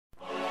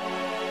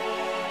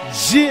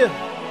Yeah,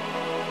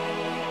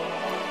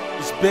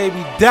 it's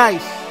baby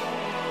Dyce.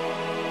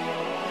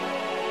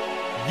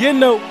 You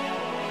know,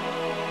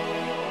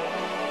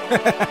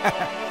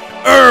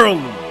 early.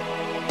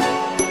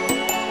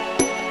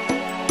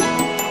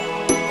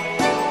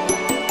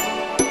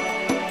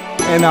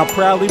 And I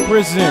proudly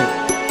present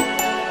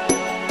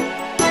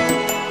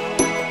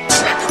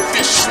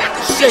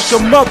Shake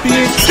 'em up,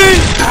 ENT.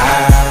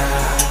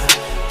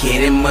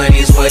 Getting money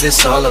is what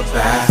it's all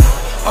about.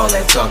 All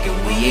that talking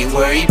we ain't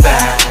worried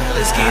about.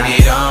 Let's get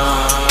it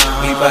on.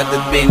 We bout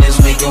the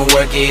business, we gon'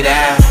 work it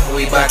out.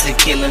 We bout to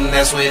kill him,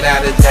 that's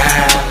without a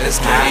doubt.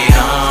 Let's get it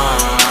on.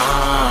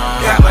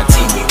 Got my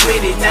team, we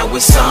with it, now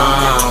it's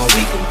on.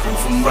 We can prove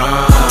them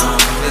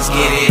wrong. Let's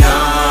get it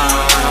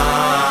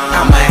on.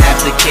 I'ma have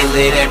to kill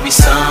it every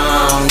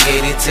song.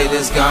 Get it till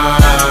it's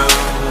gone.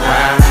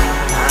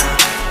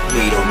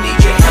 We don't need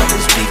your help,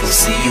 cause we gon'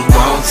 see you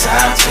on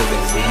top. So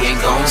then we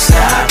ain't gon'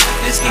 stop.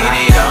 Let's get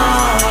it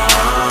on.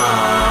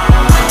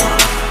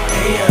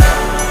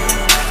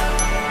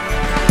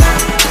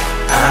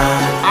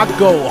 I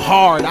go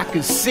hard, I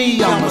can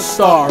see I'm a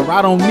star.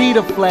 I don't need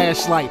a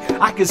flashlight,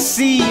 I can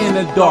see in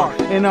the dark.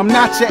 And I'm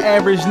not your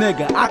average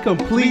nigga, I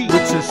complete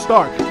with your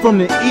start. From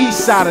the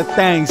east side of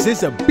things,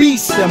 there's a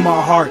beast in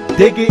my heart.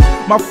 Dig it?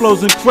 My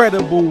flow's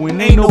incredible and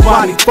ain't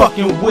nobody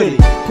fucking with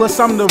it. Plus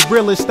I'm the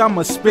realest,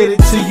 I'ma spit it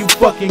till you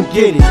fucking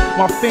get it.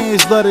 My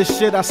fans love the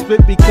shit I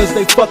spit because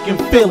they fucking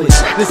feel it.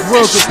 This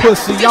world's a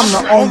pussy, I'm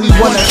the only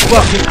one that's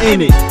fucking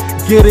in it.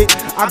 Get it?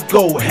 I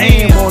go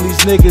ham on these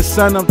niggas,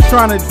 son. I'm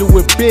tryna do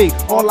it big.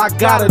 All I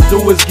gotta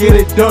do is get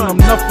it done. I'm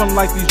nothing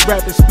like these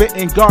rappers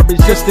spitting garbage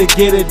just to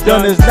get it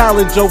done. There's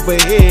knowledge over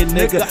here,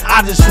 nigga.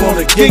 I just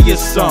wanna give you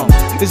some.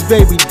 It's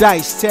baby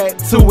Dyce,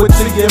 tattoo it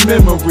to your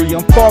memory.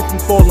 I'm far from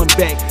falling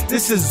back.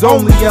 This is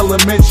only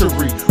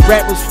elementary.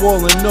 Rappers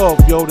falling off,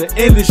 yo. The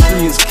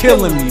industry is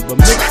killing me, but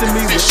mixing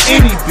me with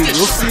any beat,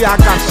 you'll see I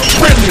got some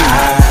friendly.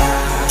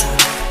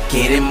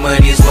 Getting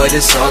money is what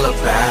it's all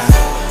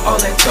about. All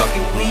that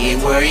talking we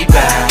ain't worried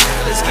about.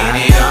 Let's get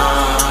it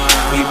on.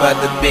 We bout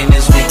the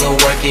business, we gon'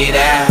 work it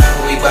out.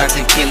 We bout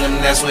to kill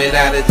him, that's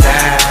without a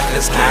doubt.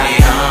 Let's get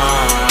it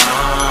on.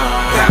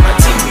 Got my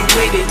team, we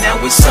with it, now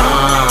it's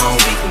on.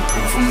 We can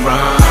prove them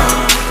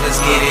wrong.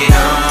 Let's get it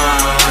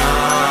on.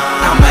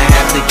 I'ma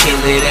have to kill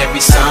it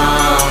every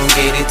song.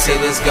 Get it till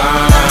it's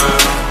gone.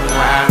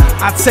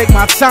 I take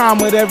my time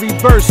with every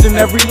verse and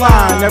every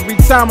line. Every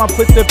time I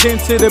put the pen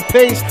to the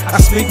page, I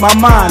speak my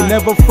mind.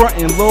 Never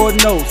frontin',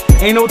 Lord knows.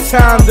 Ain't no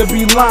time to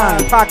be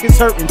lying. Pockets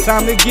hurtin',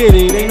 time to get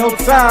it. Ain't no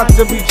time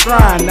to be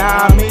trying.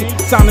 Nah, I mean,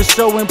 time to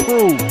show and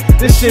prove.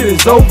 This shit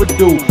is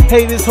overdue.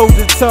 Haters hold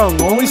your tongue.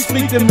 Only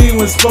speak to me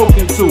when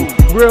spoken to.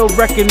 Real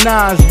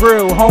recognize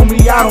real,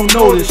 homie. I don't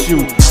notice you.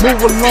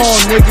 Move along,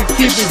 nigga.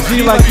 Keep it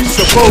G like you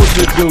supposed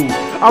to do.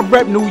 I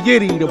rep New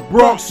Yiddy, the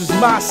Bronx is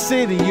my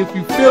city. If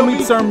you feel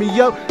me, turn me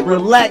up,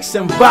 relax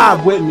and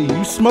vibe with me.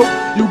 You smoke,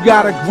 you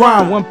gotta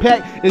grind. One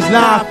pack is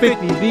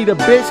 $9.50. Need a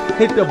bitch,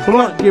 hit the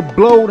blunt, get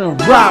blowed and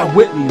ride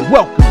with me.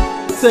 Welcome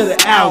to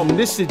the album.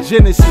 This is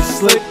Genesis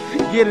Slick.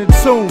 Get in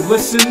tune,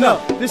 listen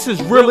up. This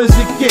is real as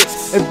it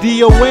gets. If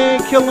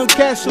DON kill him,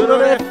 cash with all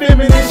that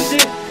feminine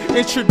shit.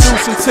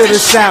 Introduce him to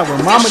this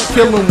album. I'ma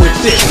kill him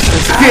with this.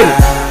 Let's get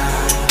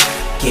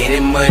it.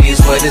 Getting money is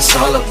what it's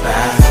all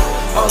about.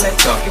 All that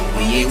talking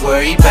we ain't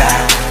worried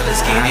about.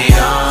 Let's get it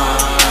on.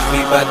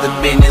 We bout the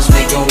business,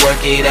 we gon'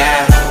 work it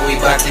out.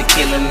 We bout to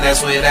kill him,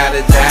 that's without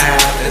a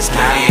doubt. Let's get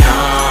it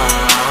on.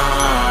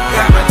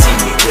 Got my team,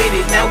 we with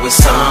it, now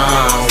it's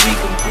on. We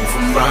can prove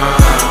them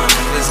wrong.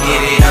 Let's get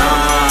it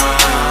on.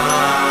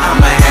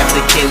 I'ma have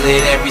to kill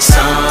it every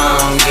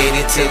song. Get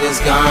it till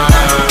it's gone.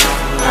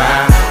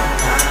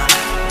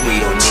 We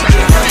don't need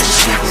your help,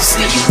 we can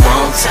see you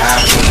on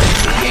top.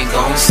 We ain't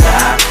gon'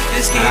 stop.